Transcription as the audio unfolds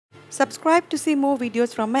Subscribe to see more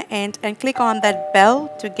videos from my end and click on that bell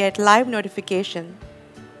to get live notification.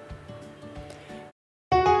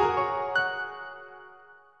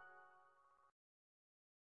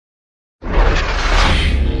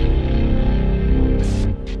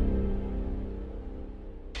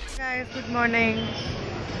 Guys, good morning.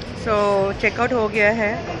 So checkout हो गया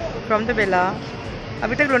है from the villa.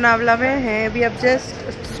 अभी तक लोनावला में हैं. We have just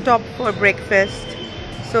stopped for breakfast.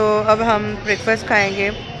 So अब हम breakfast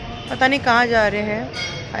खाएंगे. पता नहीं कहाँ जा रहे हैं.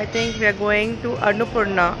 I think we are going to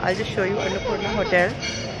Annapurna. I'll just show you Annapurna Hotel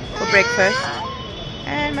for breakfast.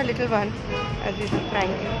 And my little one, as you see,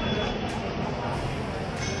 Frankie.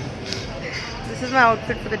 This is my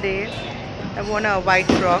outfit for the day. I worn a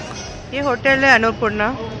white frock. ये hotel है Annapurna.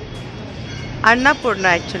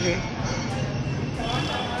 Annapurna actually.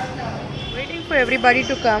 Waiting for everybody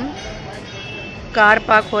to come. Car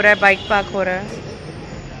park हो रहा है, bike park हो रहा है.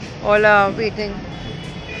 All are waiting.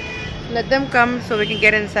 Let them come so we can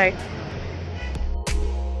get inside.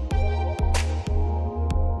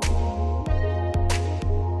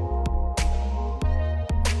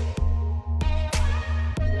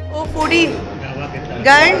 Oh, foodie.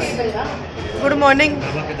 Guys, good morning.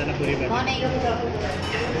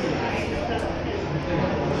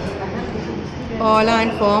 All are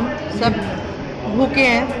in form. सब भूखे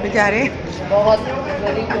हैं बेचारे.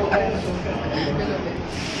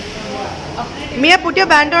 Mia, put your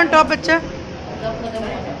band on top, बच्चा.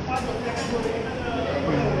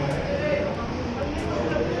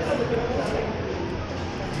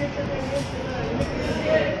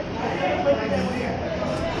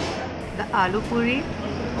 The aloo puri,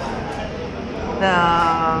 the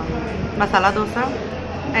masala dosa,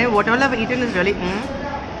 and whatever I've eaten is really.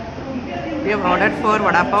 We have ordered for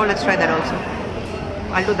vada pav. Let's try that also.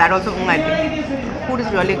 I'll do that also. I think food is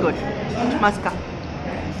really good. Must come.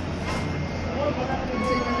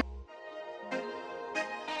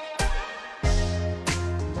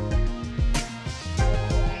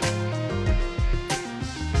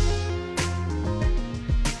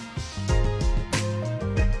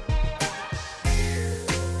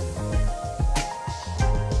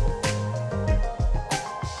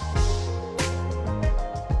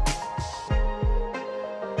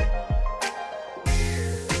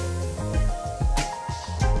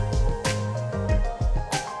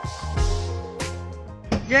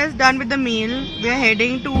 Just done with the meal. We are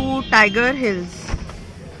heading to Tiger Hills.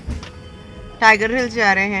 Tiger Hills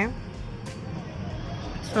जा रहे हैं.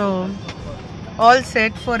 So all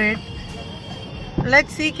set for it.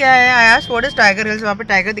 Let's see क्या है. I asked what is Tiger Hills. वहाँ पे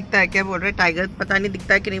tiger दिखता है क्या बोल रहे हैं. टाइगर पता नहीं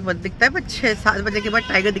दिखता है कि नहीं दिखता है, पर 6-7 बजे के बाद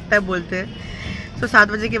टाइगर दिखता है बोलते हैं. So 7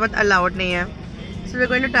 बजे के बाद अलाउड नहीं है. So we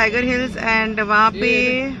are going to Tiger Hills and वहाँ पे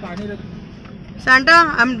Santa,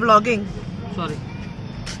 I'm vlogging. Sorry.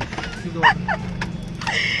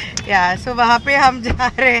 So वहाँ पे हम जा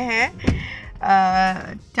रहे हैं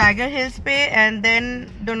टाइगर हिल्स पे and then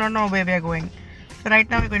do not know where we are going. So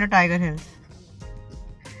right now we are going to tiger hills.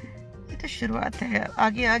 ये तो शुरुआत है.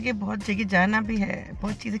 आगे आगे बहुत जगह जाना भी है,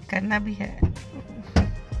 बहुत चीज़ें करना भी है.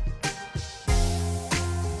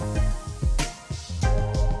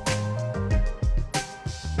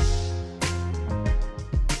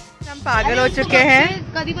 हम पागल हो चुके हैं.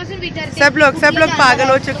 सब लोग पागल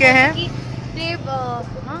हो चुके हैं.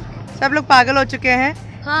 सब लोग पागल हो चुके हैं.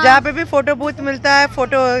 हाँ. जहाँ पे भी फोटो बूथ मिलता है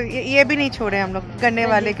फोटो ये भी नहीं छोड़े हम लोग. गन्ने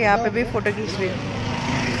वाले के यहाँ पे भी फोटो खींच रहे.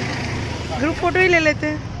 ग्रुप फोटो ही ले लेते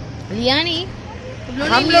हैं. लिया नहीं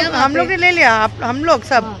हम लोग ने ले लिया. हम लोग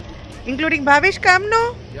सब इंक्लूडिंग भावेश. कम नो.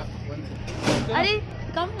 अरे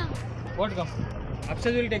कम ना. What come?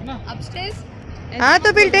 Upstage will take ना. अपस्टेज. हाँ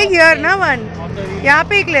तो विल टेक हियर ना वन. यहाँ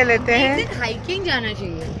पे एक ले लेते हैं. हाइकिंग जाना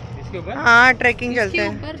चाहिए. हाँ ट्रैकिंग चलते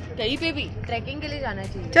हैं. कहीं पे भी ट्रैकिंग के लिए जाना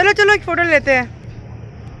चाहिए. चलो चलो एक फोटो लेते हैं.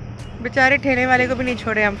 बेचारे ठेले वाले को भी नहीं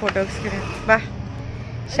छोड़े हम फोटो के लिए. वाह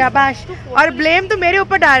शाबाश. और ब्लेम तो मेरे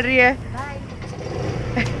ऊपर डाल रही है.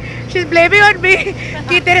 She is blaming on me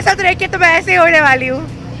कि तेरे साथ रह के तो मैं ऐसे ही होने वाली हूँ.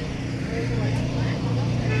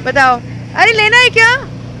 बताओ. अरे लेना है क्या?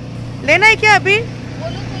 लेना है क्या अभी?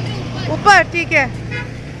 ऊपर ठीक है.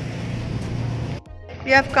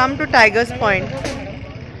 We have come to Tiger's Point.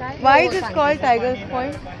 Why is it called Tiger's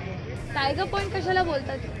Point? Tiger Point कशाला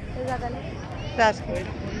बोलतात ते जागाला?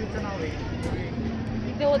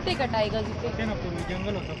 इथे होते का टाइगर? इथे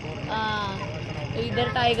जंगल होता पूरा. हाँ तो इधर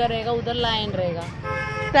टाइगर रहेगा, उधर लायन रहेगा.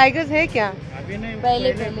 टाइगर्स है क्या? अभी नहीं.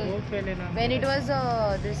 पहले ना. When it was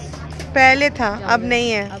this. पहले था, अब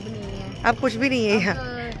नहीं है. अब नहीं है. अब कुछ भी नहीं है यहाँ.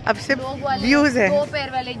 अब सिर्फ व्यूज है. 2 पैर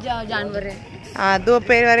वाले जानवर है. हाँ 2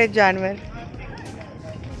 पैर वाले जानवर.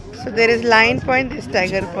 So there is Lion Point, this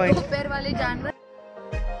Tiger Point. 2 पैर वाले जानवर.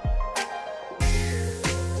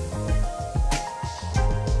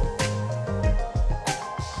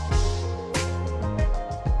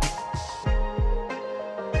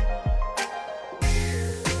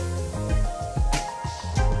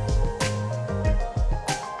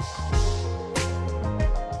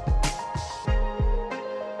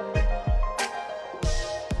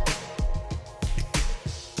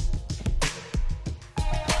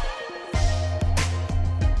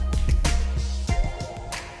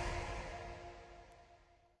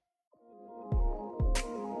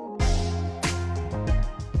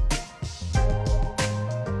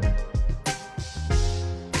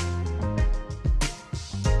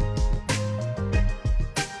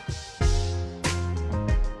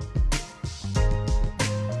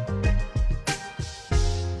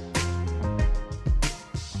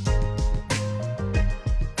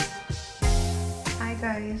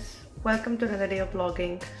 Welcome to another day of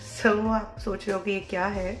vlogging. So आप सोच रहे हो कि ये क्या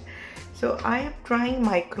है? So I am trying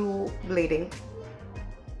microblading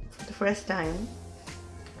for the first time.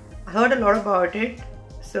 I heard a lot about it,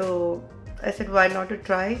 so I said why not to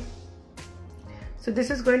try. So this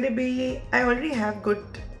is going to be, I already have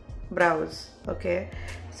good brows, okay?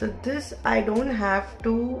 So this I don't have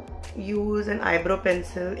to use an eyebrow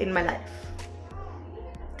pencil in my life.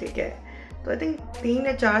 ठीक है, तो I think 3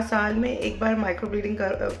 या 4 साल में एक बार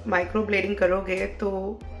माइक्रोब्लेडिंग करोगे तो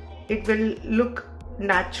it will look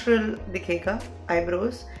natural दिखेगा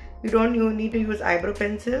eyebrows. You don't need to use eyebrow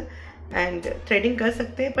pencil and threading कर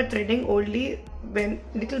सकते हैं, पर threading only when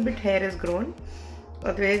little bit here is grown,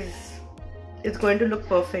 otherwise it's going to look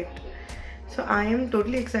perfect. So I am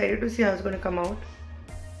totally excited to see how it's going to come out.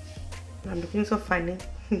 I am looking so funny.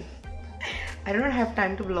 I don't have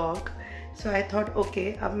time to vlog. So I thought okay,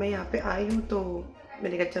 अब मैं यहाँ पे आई हूँ तो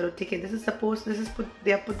मैंने कहा चलो ठीक है.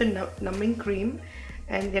 They have put the numbing cream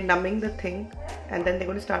and they're numbing the thing and then they're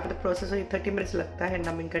going to start with the process. So 30 minutes लगता है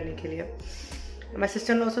numbing करने के लिए. My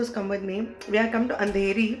sister-in-law also has come with me. We have come to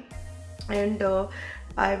Andheri and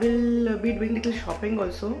I will be doing little shopping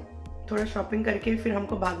also. थोड़ा shopping करके फिर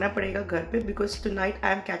हमको भागना पड़ेगा घर पे because tonight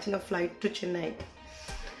I am catching a flight to Chennai.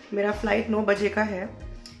 मेरा flight 9 बजे का है.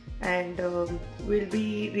 And we'll be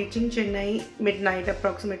reaching Chennai midnight,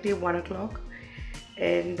 approximately 1 o'clock.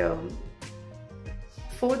 And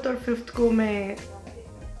 4th or 5th को मैं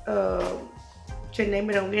चेन्नई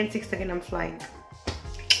में रहूँगी and 6th again I'm flying.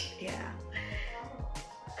 Yeah.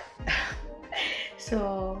 So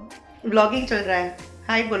vlogging चल रहा है.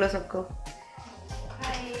 Hi बोलो सबको.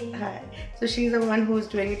 Hi. So she's the one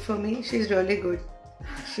who's doing it for me. She's really good.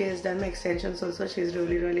 She has done my extensions also. She's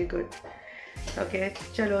really good. Okay,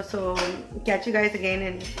 chalo, so catch you guys again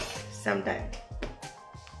in some time.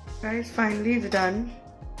 Guys, finally it's done.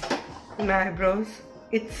 My eyebrows.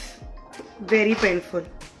 It's very painful.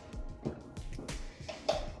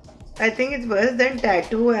 I think it's worse than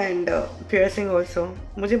tattoo and piercing also.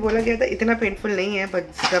 मुझे बोला गया था इतना painful नहीं है,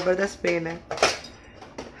 but ज़बरदस्त pain है,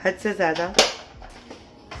 हद से ज़्यादा.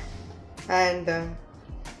 And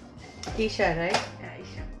Isha, right?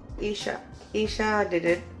 Yeah, Isha did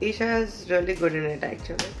it. Isha is really good in it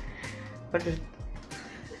actually. But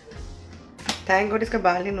thank God इसका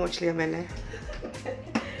बाल ही नोच लिया मैंने.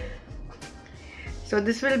 So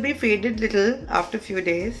this will be faded little after few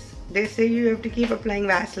days. They say you have to keep applying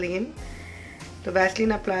Vaseline. तो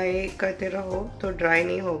Vaseline apply करते रहो तो dry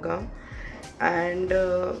नहीं होगा. And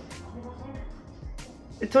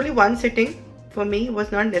it's only one sitting for me.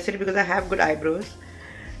 Was not necessary because I have good eyebrows.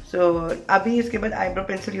 So अभी इसके बाद eyebrow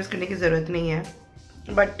pencil use करने की ज़रूरत नहीं है.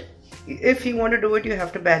 But if you want to do it, you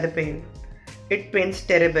have to bear the pain. It pains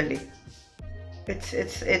terribly.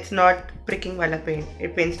 It's not pricking वाला pain.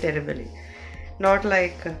 It pains terribly. Not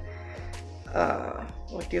like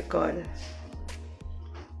what do you call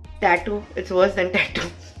tattoo. It's worse than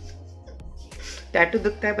tattoo. Tattoo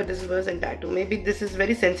दुखता है, but this is worse than tattoo. Maybe this is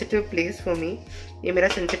very sensitive place for me. ये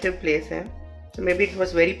मेरा sensitive place है. So maybe it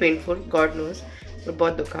was very painful. God knows. तो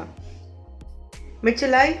बहुत दुखा. मैं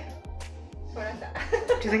चिल्लाई थोड़ा सा.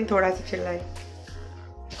 थोड़ा सा चिल्लाई.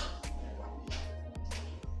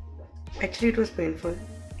 Actually, it was painful.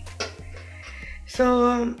 So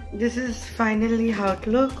this is finally how it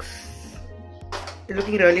looks. It's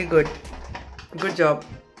looking really good. Good job.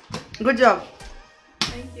 Good job.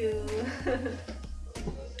 Thank you.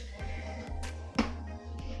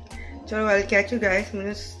 चलो, I'll catch you guys.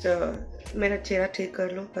 मेरा चेहरा ठीक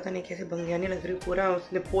कर लो. पता नहीं कैसे भंगियानी लग रही. पूरा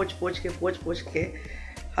उसने पोंछ के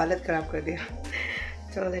हालत ख़राब कर दिया.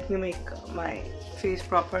 So let me make my face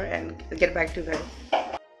proper and get back to you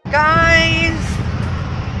guys.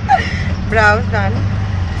 Brows done.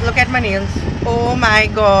 Look at my nails. Oh my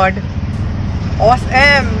god.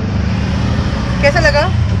 Awesome. कैसा लगा?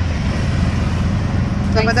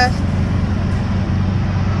 ज़बरदस्त.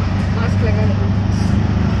 मास्क लगा.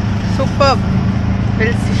 Superb.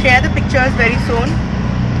 We'll share the pictures very soon.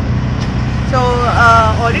 So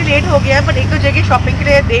already late हो गया है, पर एक दो जगह शॉपिंग के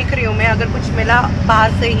लिए देख रही हूँ मैं. अगर कुछ मिला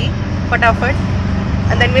बाहर से ही फटाफट.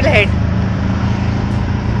 And then we'll head.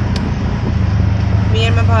 Me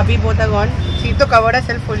and my bhabhi both are gone. She तो covered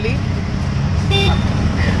herself fully.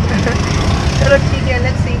 चलो ठीक है,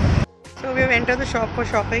 let's see. So we have entered the shop for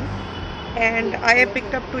shopping, and I have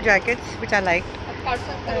picked up 2 jackets which I liked.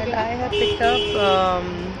 And I have picked up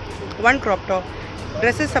 1 crop top.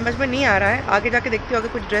 Dresses समझ में नहीं आ रहा है. आगे जाके देखती हूँ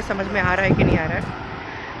अगर कुछ ड्रेस समझ में आ रहा है कि नहीं आ रहा है.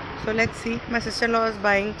 So let's see. My sister-in-law is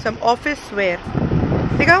buying some office wear.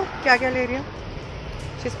 दिखाओ क्या क्या ले रही है.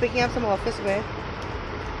 She's picking up some office wear.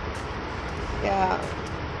 Yeah,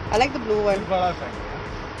 I like the blue one.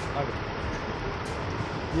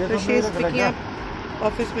 So she is picking up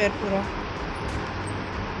office wear पूरा.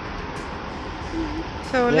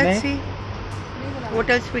 So let's see what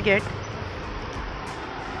else we get.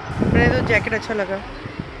 मुझे तो jacket अच्छा लगा.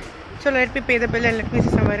 So let me pay the bill and let me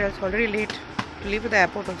see somewhere else. Already late to leave at the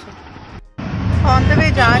airport also. On the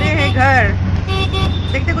way जा रहे हैं घर.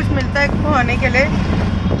 देखते कुछ मिलता है खाने के लिए.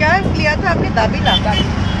 क्या लिया था आपने? दाबिला.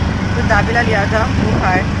 तो दाबिला लिया था, वो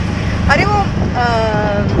खाए. अरे वो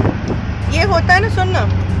ये होता है ना, सुन ना,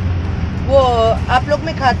 वो आप लोग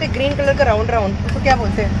में खाते ग्रीन कलर का राउंड राउंड, उसको क्या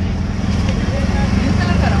बोलते हैं? ग्रीन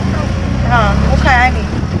कलर का राउंड राउंड. हाँ, वो खाया नहीं.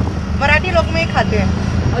 मराठी लोग में खाते हैं.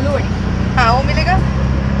 आलू वड़ी. हाँ, वो मिलेगा?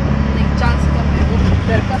 नहीं, चांस कम है.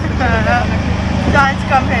 चांस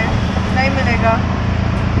कम है, नहीं मिलेगा.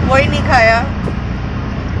 वही नहीं खाया.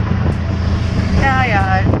 क्या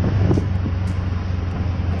यार.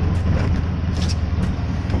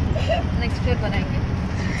 नेक्स्ट ईयर बनाएंगे.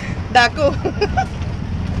 डाकू.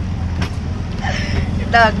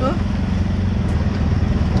 डाकू.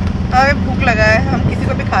 हमें भूख लगा है, हम किसी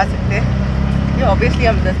को भी खा सकते हैं. ये ऑब्वियसली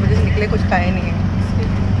हम 10 बजे से निकले, कुछ खाए नहीं है.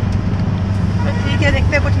 तो ठीक है,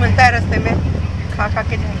 देखते हैं कुछ मिलता है रास्ते में, खा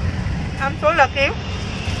के जाएंगे. I'm so lucky.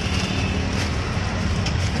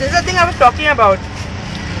 This is the thing I was talking about.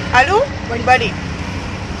 Aloo badi.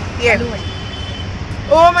 Yeah.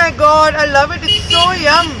 Oh my god, I love it. It's so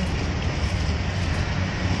yum.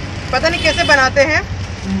 पता नहीं कैसे बनाते हैं,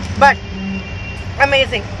 but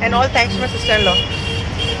amazing. And all thanks to my sister-in-law.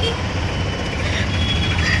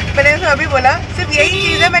 मैंने तो अभी बोला, सिर्फ यही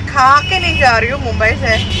चीज़ है, मैं खा के नहीं जा रही हूँ मुंबई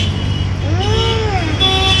से.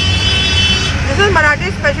 This is Marathi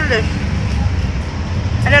special dish.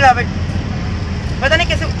 And I love it. पता नहीं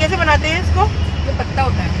कैसे बनाते हैं इसको. ये पत्ता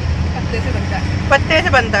होता है, पत्ते से बनता है. पत्ते से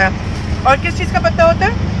बनता है. और किस चीज़ का पत्ता होता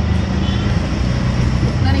है?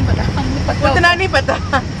 उतना नहीं पता. उतना नहीं पता.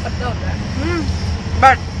 पत्ता होता है.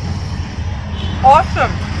 But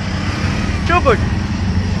awesome. Too good.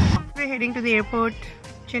 We're heading to the airport.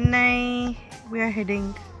 Chennai. We are heading.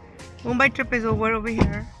 Mumbai trip is over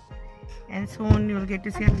here, and soon you'll get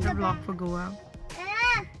to see another vlog for Goa.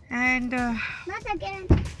 And not again.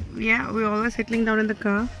 Yeah, we're always settling down in the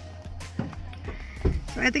car.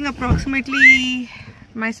 So I think approximately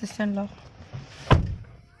my sister-in-law.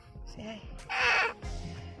 Say hi.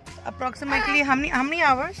 Approximately how many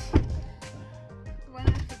hours?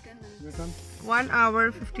 1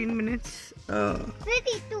 hour 15 minutes.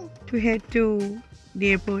 32. To head to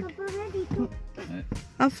the airport.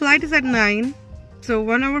 Our flight is at 9. So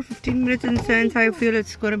 1 hour 15 minutes in sense I feel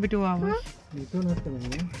it's gonna be 2 hours.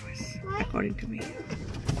 According to me.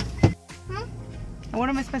 I want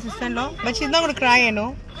to miss my sister-in-law, but she's not gonna cry, you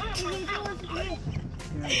know.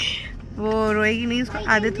 वो रोएगी नहीं, उसको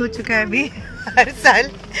आदत हो चुका है अभी हर साल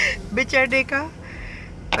बिछड़ने का.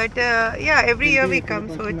 But yeah, every year we come,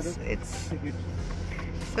 so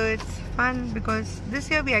it's fun because this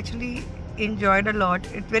year we actually enjoyed a lot.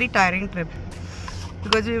 It's very tiring trip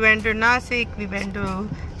because we went to Nasik, we went to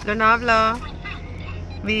Lonavala,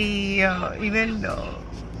 we even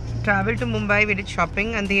traveled to Mumbai. We did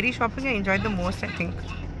shopping, and Andheri shopping I enjoyed the most, I think.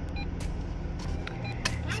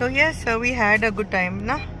 So yes, we had a good time,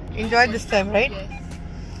 na? Enjoyed this time, right? Yes.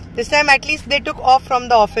 This time at least they took off from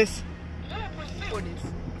the office. 4 days.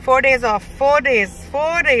 4 days off. 4 days.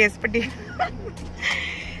 4 days.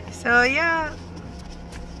 So yeah,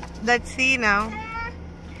 let's see now.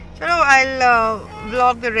 So I'll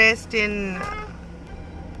vlog the rest in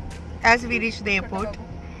as we reach the airport.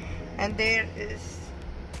 And there is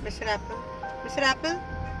Mr. Apple. Mr. Apple?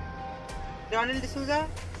 Dimple D'souza?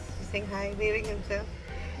 He's saying hi, waving himself.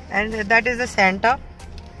 And that is the Santa.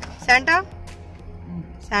 Santa?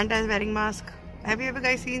 Santa is wearing mask. Have you ever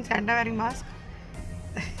guys seen Santa wearing mask?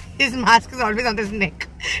 His mask is always on his neck,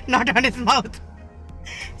 not on his mouth.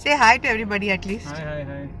 Say hi to everybody at least.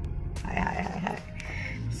 Hi.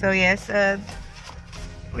 So yes,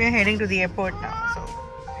 we are heading to the airport now. So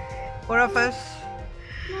 4 of us.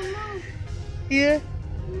 Yeah.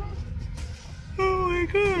 Oh my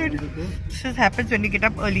god. This just happens when you get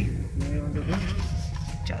up early.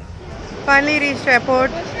 Finally reached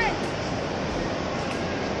airport.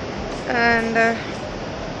 And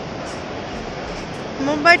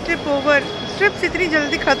Mumbai trip over. Trips इतनी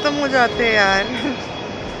जल्दी खत्म हो जाते हैं यार.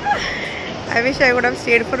 I wish I would have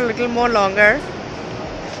stayed for a little more longer.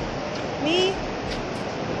 Me.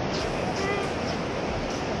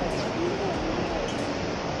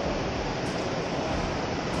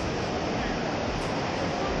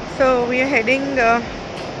 So we are heading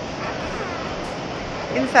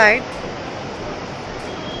inside.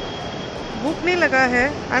 भूख नहीं लगा है.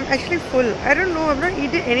 I'm actually full. I don't know. I've not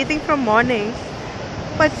eaten anything from morning,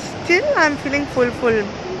 but still I'm feeling full.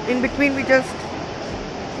 In between we just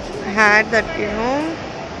had that, you know,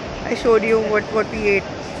 I showed you what we ate.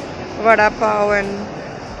 Vada pav and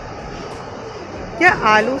yeah,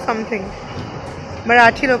 aloo something.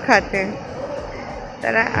 Marathi log khate hain.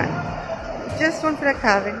 That I just don't feel like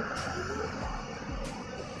having.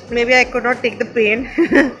 Maybe I could not take the pain,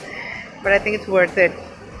 but I think it's worth it.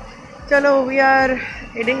 Chalo, we are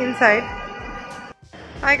heading inside.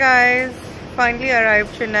 Hi guys, finally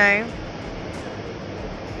arrived Chennai.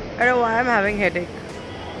 I don't know why I'm having headache.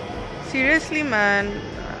 Seriously, man.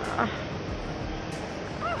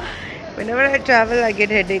 Whenever I travel, I get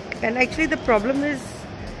headache. And actually, the problem is,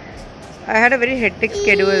 I had a very hectic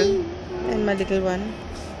schedule. And my little one.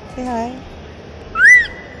 Say hi.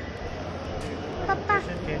 Papa.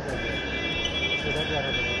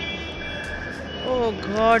 Oh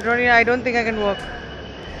God, Ronnie, I don't think I can walk.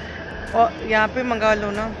 Oh, यहाँ पे मंगा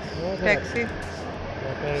लो ना taxi.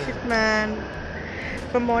 Shit, man.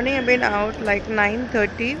 From morning I've been out like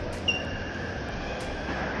 9:30.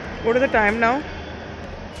 What is the time now?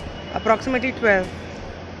 Approximately 12.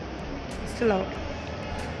 Still out.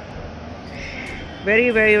 Very,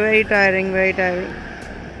 very, very tiring. Very tiring.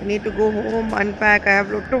 I need to go home, unpack. I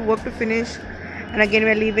have a lot of work to finish, and again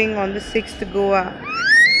we're leaving on the 6th to Goa.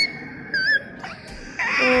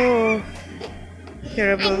 Oh,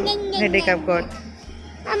 terrible headache I've got.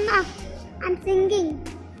 Mama, I'm singing.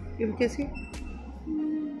 You kissy?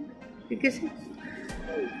 You kissy?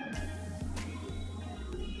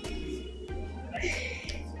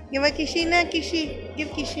 Give a kissy na kissy. Give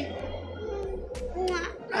kissy.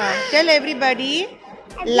 Tell everybody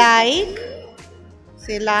like.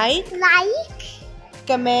 Say like. Like.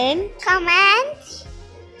 Comment. Comment.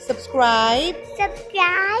 Subscribe.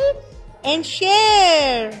 Subscribe. And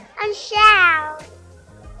share. And share.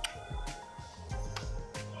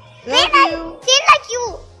 Love you. Same like you.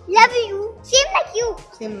 Love you. Same like you.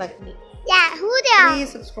 Same like me. Yeah, who they are?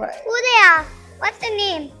 Please subscribe. Who they are? What's the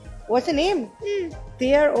name? What's the name?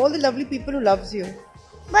 They are all the lovely people who loves you.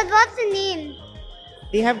 But what's the name?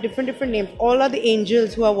 They have different names. All are the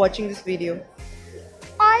angels who are watching this video.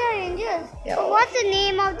 All are angels. Yeah. But what's the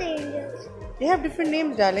name of the angels? They have different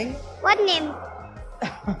names, darling. What name?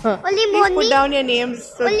 Only Please Moni. put down your names.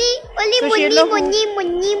 So, Only so Moni, she'll know Moni,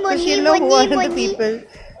 Moni, so she'll Moni, know who are Moni, the Moni. people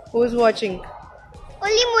who's watching.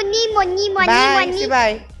 Only Moni, Moni, Moni, Bye. Moni. Say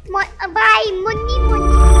bye. Bye, Moni, Moni.